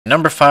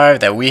Number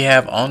 5 that we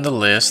have on the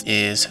list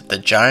is the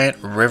giant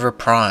river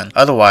prawn,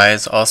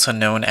 otherwise also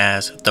known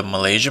as the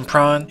Malaysian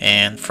prawn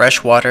and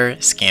freshwater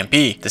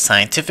scampi. The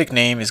scientific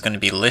name is going to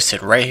be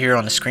listed right here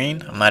on the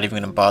screen. I'm not even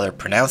going to bother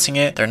pronouncing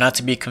it. They're not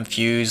to be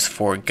confused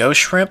for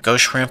ghost shrimp.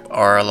 Ghost shrimp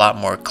are a lot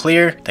more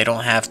clear. They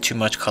don't have too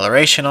much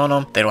coloration on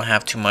them. They don't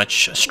have too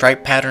much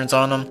stripe patterns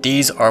on them.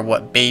 These are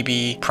what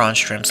baby prawn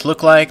shrimps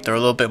look like. They're a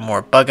little bit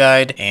more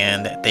bug-eyed,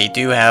 and they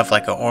do have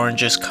like an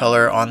orangish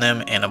color on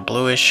them and a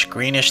bluish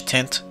greenish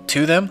tint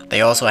to them.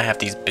 They also have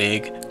these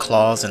big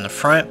claws in the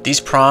front.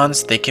 These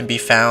prawns, they can be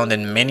found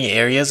in many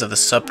areas of the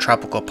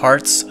subtropical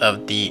parts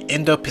of the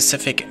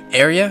Indo-Pacific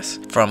areas,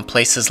 from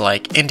places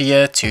like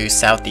India to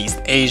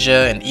Southeast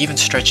Asia and even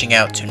stretching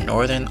out to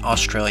northern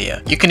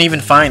Australia. You can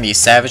even find these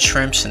savage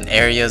shrimps in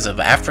areas of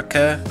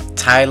Africa,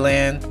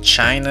 Thailand,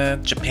 China,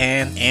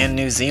 Japan, and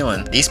New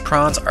Zealand. These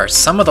prawns are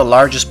some of the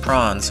largest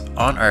prawns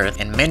on earth,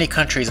 and many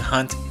countries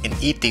hunt and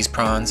eat these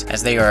prawns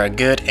as they are a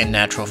good and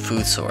natural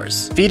food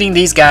source. Feeding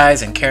these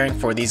guys and caring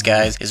for these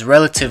guys is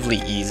relatively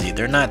easy.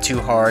 They're not too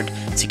hard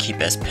to keep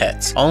as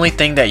pets. Only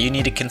thing that you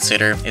need to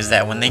consider is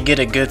that when they get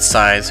a good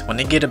size, when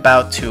they get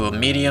about to a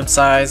medium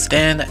size,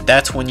 then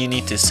that's when you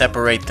need to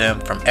separate them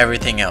from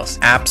everything else.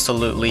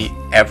 Absolutely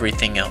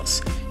everything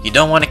else. You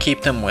don't want to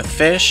keep them with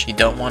fish. You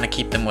don't want to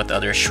keep them with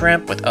other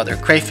shrimp, with other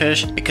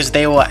crayfish, because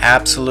they will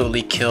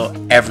absolutely kill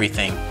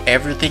everything.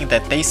 Everything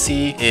that they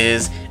see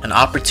is an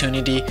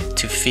opportunity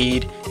to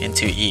feed and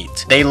to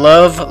eat. They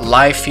love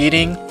live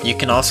feeding. You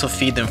can also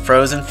feed them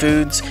frozen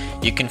foods.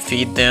 You can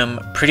feed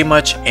them pretty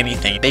much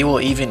anything. They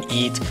will even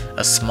eat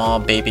a small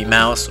baby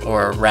mouse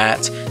or a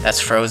rat that's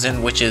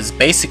frozen, which is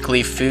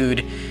basically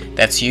food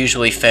that's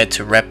usually fed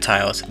to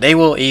reptiles. They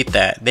will eat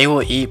that. They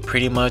will eat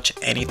pretty much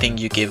anything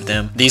you give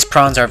them. These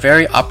prawns are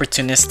very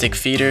opportunistic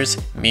feeders,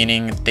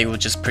 meaning they will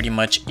just pretty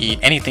much eat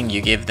anything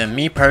you give them.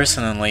 Me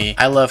personally,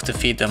 I love to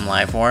feed them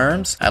live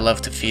worms. I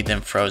love to feed them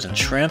frozen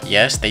shrimp.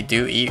 Yes, they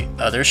do eat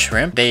other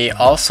shrimp. They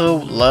also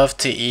love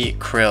to eat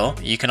krill.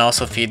 You can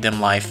also feed them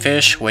live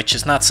fish, which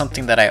is not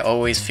something that I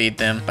always feed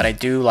them, but I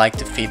do like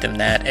to feed them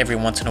that every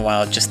once in a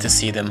while just to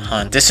see them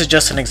hunt. This is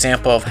just an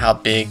example of how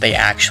big they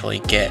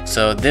actually get.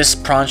 So this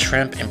prawn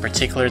shrimp in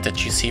particular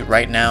that you see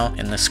right now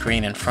in the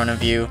screen in front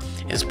of you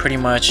is pretty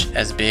much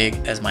as big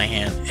as my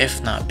hand,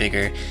 if not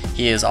bigger.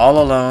 He is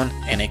all alone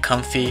in a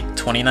comfy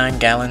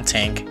 29-gallon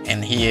tank,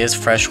 and he is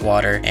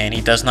freshwater, and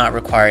he does not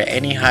require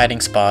any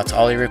hiding spots.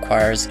 All he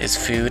requires is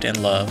food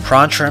and love.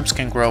 Prawn shrimps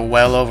can grow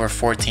well over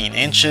 14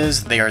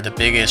 inches. They are the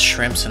biggest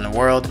shrimps in the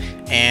world,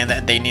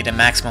 and they need a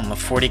maximum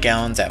of 40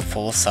 gallons at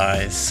full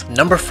size.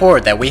 Number 4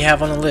 that we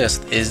have on the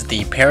list is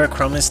the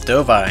Parachromis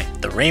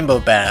dovi, the rainbow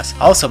bass,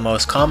 also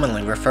most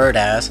commonly referred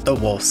as the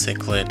wolf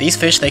cichlid. These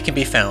fish, they can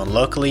be found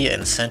locally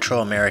in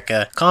Central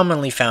America,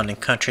 commonly found in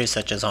countries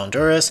such as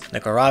Honduras,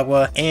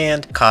 Nicaragua,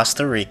 and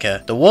Costa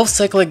Rica. The wolf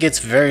cichlid gets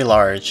very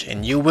large,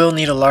 and you will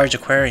need a large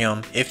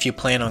aquarium if you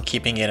plan on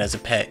keeping it as a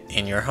pet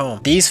in your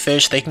home. These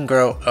fish, they can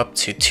grow up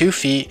to 2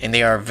 feet, and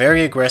they are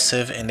very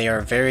aggressive and they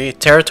are very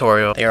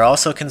territorial. They are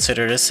also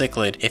considered a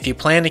cichlid. If you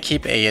plan to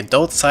keep a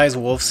adult-sized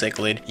wolf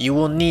cichlid, you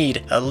will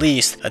need at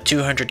least a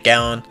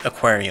 200-gallon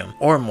aquarium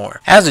or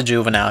more. As a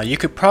juvenile, you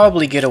could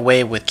probably get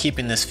away with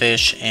keeping this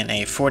fish in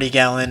a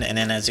 40-gallon, and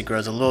then as it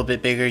grows a little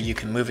bit bigger, you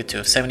can move it to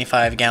a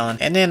 75-gallon,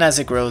 and then as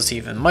it grows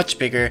even much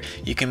bigger,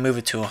 you can move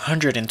it to a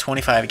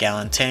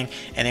 125-gallon tank,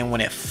 and then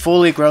when it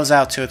fully grows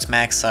out to its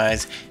max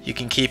size, you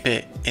can keep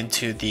it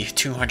into the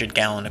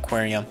 200-gallon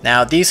aquarium.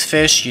 Now, these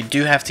fish, you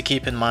do have to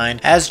keep in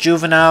mind, as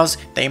juveniles,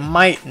 they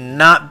might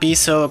not be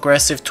so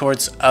aggressive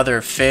towards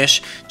other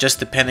fish, just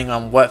depending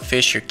on what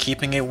fish you're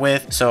keeping it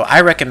with. So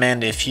I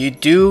recommend, if you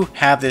do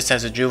have this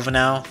as a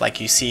juvenile,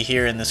 like you see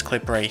here in this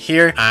clip right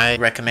here, I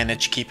recommend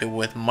that you keep it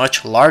with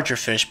much larger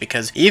fish,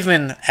 because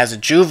even as a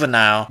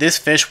juvenile, this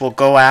fish will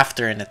go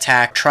after and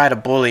attack, try to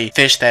bully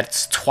fish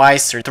that's 2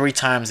 or 3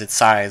 times its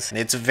size.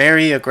 It's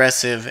very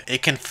aggressive.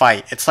 It can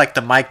fight. It's like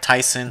the Mike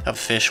Tyson of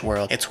fish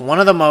world. It's one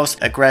of the most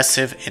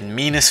aggressive and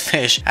meanest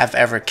fish I've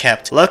ever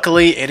kept.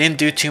 Luckily, it didn't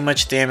do too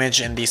much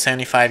damage in the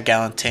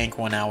 75-gallon tank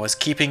when I was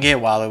keeping it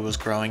while it was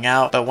growing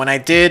out, but when I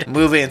did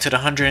move it into the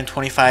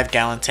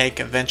 125-gallon tank,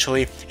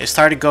 eventually it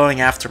started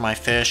going after my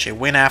fish. It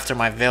went after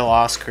my Veil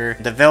Oscar.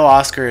 The Veil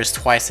Oscar is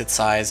twice its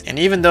size, and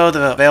even though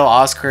the Veil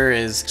Oscar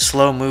is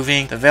slow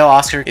moving, the Veil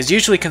Oscar is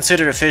usually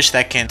considered a fish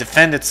that can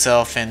defend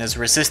itself and is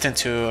resistant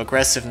to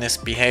aggressiveness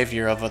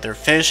behavior of other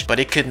fish, but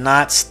it could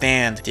not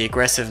stand the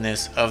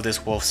aggressiveness of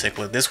this wolf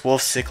cichlid. This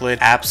wolf cichlid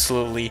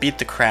absolutely beat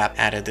the crap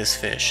out of this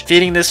fish.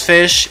 Feeding this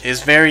fish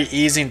is very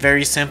easy and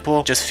very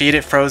simple. Just feed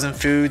it frozen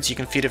foods. You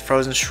can feed it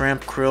frozen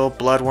shrimp, krill,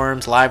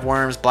 bloodworms, live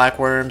worms, black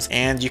worms,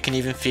 and you can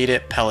even feed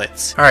it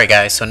pellets. Alright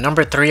guys, so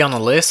number 3 on the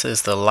list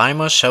is the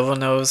Lima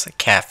shovelnose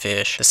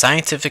catfish. The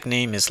scientific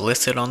name is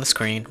listed on the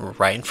screen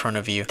right in front of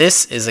of view.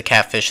 This is a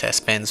catfish that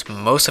spends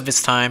most of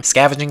its time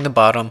scavenging the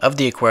bottom of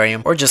the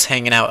aquarium or just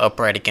hanging out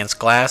upright against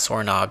glass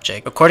or an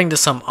object. According to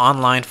some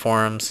online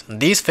forums,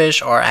 these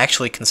fish are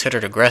actually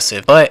considered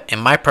aggressive, but in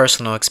my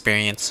personal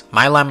experience,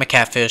 my Lima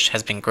catfish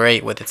has been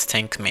great with its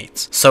tank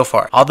mates so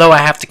far. Although I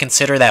have to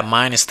consider that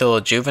mine is still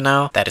a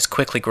juvenile that is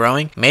quickly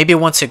growing, maybe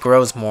once it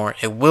grows more,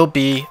 it will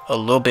be a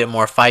little bit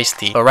more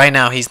feisty, but right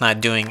now he's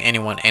not doing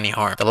anyone any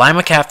harm. The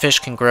Lima catfish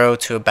can grow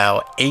to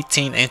about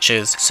 18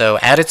 inches, so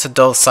at its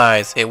adult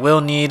size, it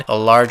will need a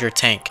larger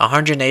tank. A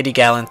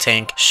 180-gallon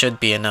tank should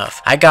be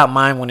enough. I got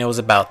mine when it was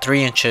about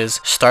 3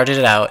 inches, started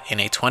it out in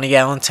a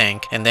 20-gallon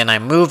tank, and then I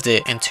moved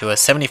it into a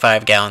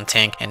 75-gallon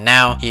tank, and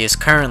now he is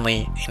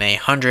currently in a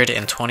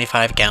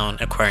 125-gallon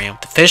aquarium.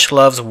 The fish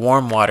loves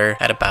warm water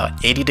at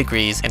about 80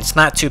 degrees, and it's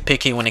not too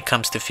picky when it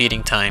comes to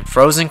feeding time.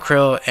 Frozen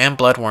krill and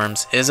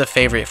bloodworms is a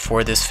favorite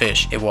for this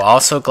fish. It will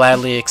also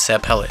gladly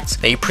accept pellets.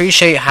 They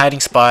appreciate hiding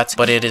spots,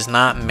 but it is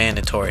not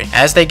mandatory.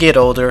 As they get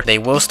older, they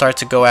will start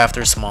to go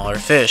after smaller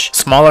fish.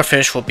 Smaller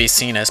fish will be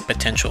seen as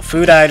potential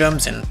food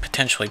items and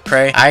potentially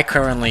prey. I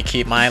currently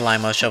keep my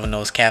Lima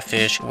shovel-nosed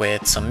catfish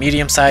with some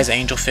medium-sized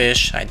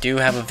angelfish. I do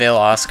have a Veil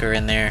Oscar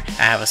in there.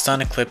 I have a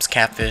Sun Eclipse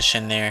catfish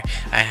in there.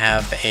 I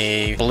have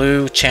a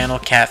blue channel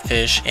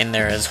catfish in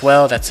there as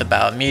well. That's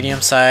about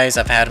medium size.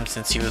 I've had him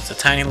since he was a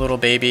tiny little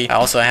baby. I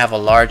also have a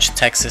large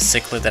Texas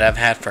cichlid that I've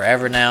had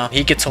forever now.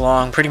 He gets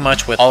along pretty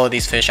much with all of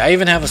these fish. I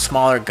even have a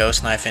smaller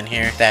ghost knife in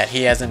here that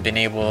he hasn't been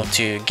able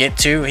to get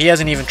to. He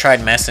hasn't even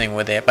tried messing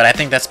with it, but I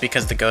think that's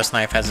because the ghost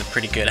knife has a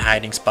pretty good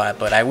hiding spot,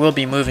 but I will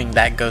be moving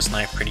that ghost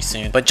knife pretty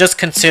soon. But just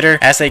consider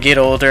as they get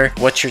older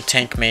what your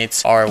tank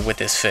mates are with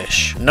this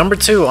fish. Number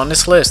 2 on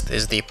this list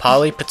is the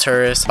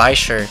Polypterus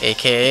bichir,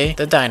 aka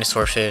the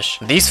dinosaur fish.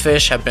 These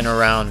fish have been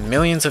around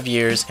millions of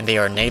years and they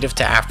are native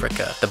to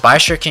Africa. The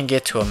bichir can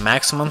get to a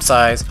maximum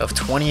size of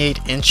 28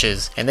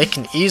 inches and they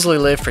can easily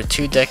live for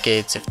 2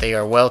 decades if they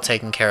are well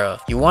taken care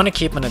of. You want to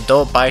keep an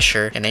adult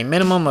bichir in a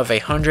minimum of a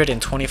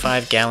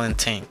 125-gallon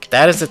tank.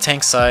 That is the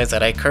tank size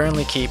that I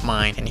currently keep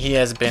mine, and he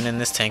has been in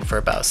this tank for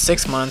about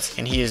 6 months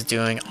and he is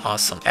doing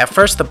awesome. At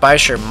first the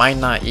bichir might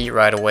not eat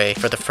right away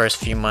for the first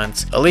few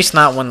months, at least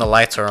not when the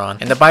lights are on,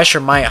 and the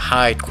bichir might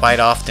hide quite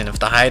often if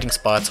the hiding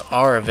spots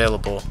are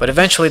available, but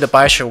eventually the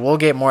bichir will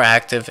get more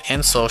active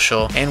and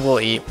social and will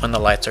eat when the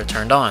lights are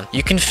turned on.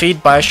 You can feed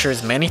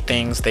bichirs many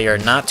things, they are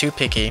not too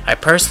picky. I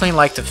personally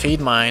like to feed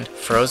mine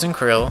frozen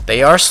krill.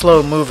 They are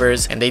slow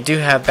movers and they do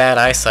have bad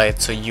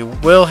eyesight, so you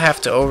will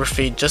have to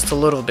overfeed just a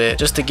little bit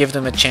just to give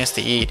them a chance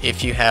to eat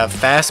if you have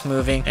fast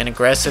moving and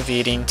aggressive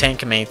eating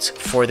tank mates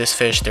for this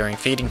fish during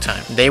feeding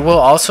time. They will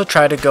also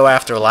try to go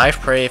after live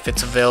prey if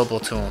it's available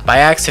to them. By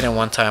accident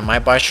one time my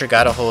bichir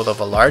got a hold of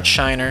a large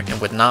shiner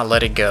and would not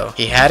let it go.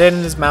 He had it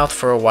in his mouth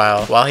for a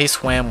while he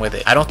swam with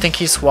it. I don't think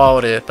he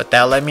swallowed it, but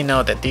that let me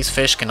know that these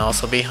fish can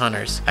also be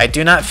hunters. I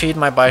do not feed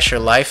my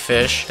bichir live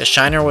fish. The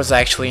shiner was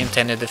actually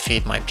intended to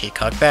feed my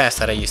peacock bass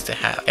that I used to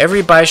have.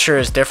 Every bichir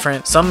is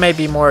different. Some may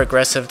be more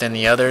aggressive than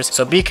the others,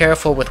 so be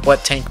careful with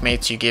what tank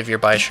mates you give your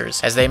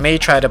bichirs, as they may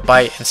try to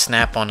bite and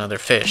snap on other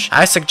fish.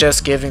 I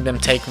suggest giving them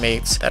tank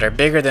mates that are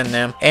bigger than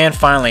them. And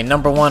finally,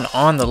 number 1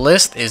 on the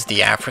list is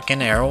the African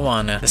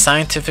arowana. The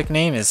scientific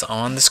name is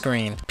on the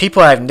screen.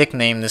 People have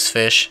nicknamed this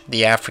fish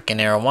the African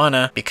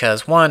arowana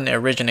because 1, it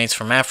originates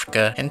from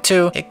Africa, and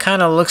 2, it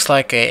kind of looks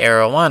like a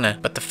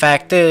arowana, but the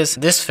fact is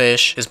this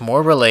fish is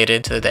more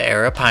related to the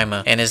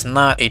arapaima and is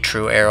not a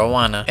true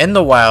arowana. In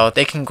the wild,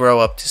 they can grow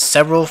up to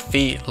several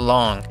feet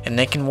long and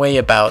they can weigh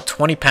about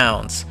 20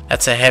 pounds.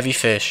 That's a heavy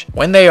fish.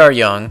 When they are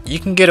young, you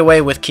can get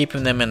away with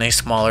keeping them in a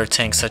smaller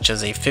tank such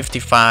as a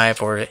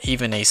 55 or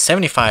even a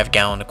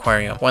 75-gallon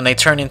aquarium. When they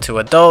turn into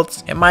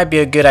adults, it might be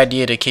a good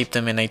idea to keep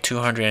them in a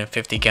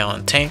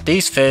 250-gallon tank.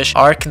 These fish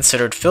are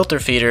considered filter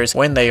feeders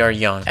when they are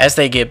young. As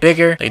they get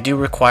bigger, they do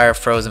require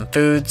frozen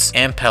foods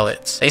and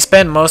pellets. They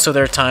spend most of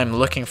their time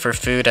looking for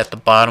food at the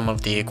bottom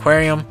of the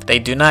aquarium. They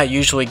do not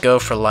usually go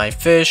for live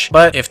fish,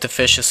 but if the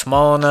fish is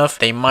small enough,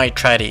 they might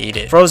try to eat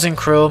it. Frozen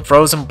krill,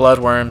 frozen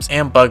bloodworms,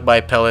 and bug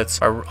bite pellets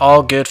are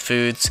all good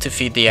foods to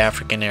feed the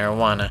African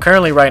arowana.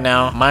 Currently right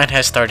now, mine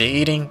has started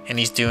eating and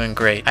he's doing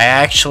great. I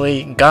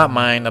actually got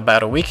mine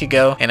about a week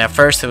ago, and at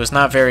first it was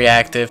not very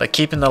active, but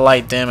keeping the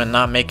light dim and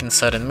not making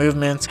sudden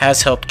movements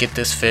has helped get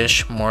this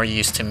fish more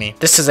used to me.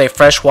 This is a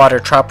freshwater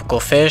tropical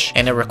fish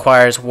and it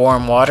requires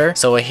warm water,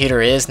 so a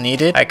heater is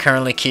needed. I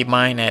currently keep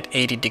mine at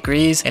 80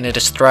 degrees and it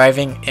is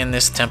thriving in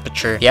this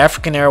temperature. The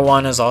African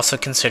arowana is also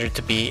considered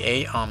to be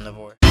a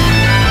omnivore.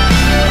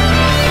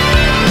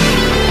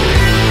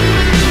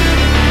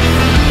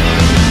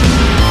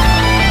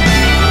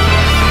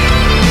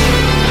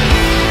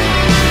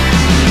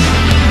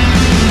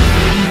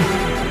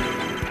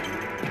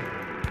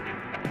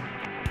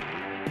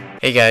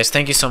 Hey guys,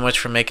 thank you so much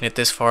for making it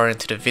this far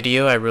into the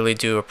video. I really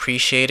do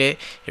appreciate it.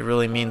 It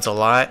really means a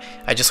lot.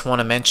 I just want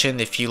to mention,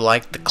 if you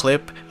liked the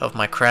clip of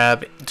my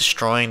crab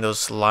destroying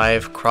those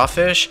live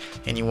crawfish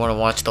and you want to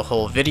watch the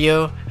whole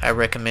video, I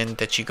recommend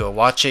that you go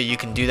watch it. You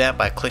can do that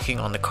by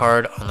clicking on the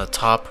card on the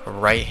top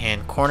right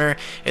hand corner.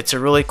 It's a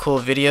really cool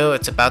video.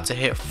 It's about to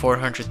hit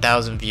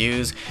 400,000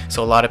 views,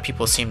 so a lot of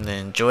people seem to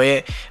enjoy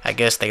it. I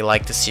guess they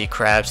like to see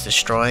crabs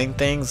destroying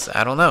things.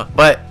 I don't know.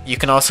 But you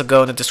can also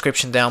go in the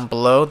description down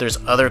below. There's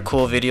other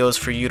cool videos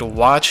for you to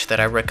watch that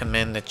I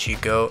recommend that you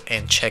go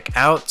and check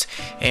out.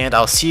 And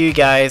I'll see you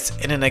guys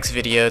in the next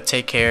video.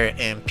 Take care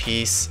and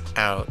peace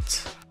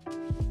out.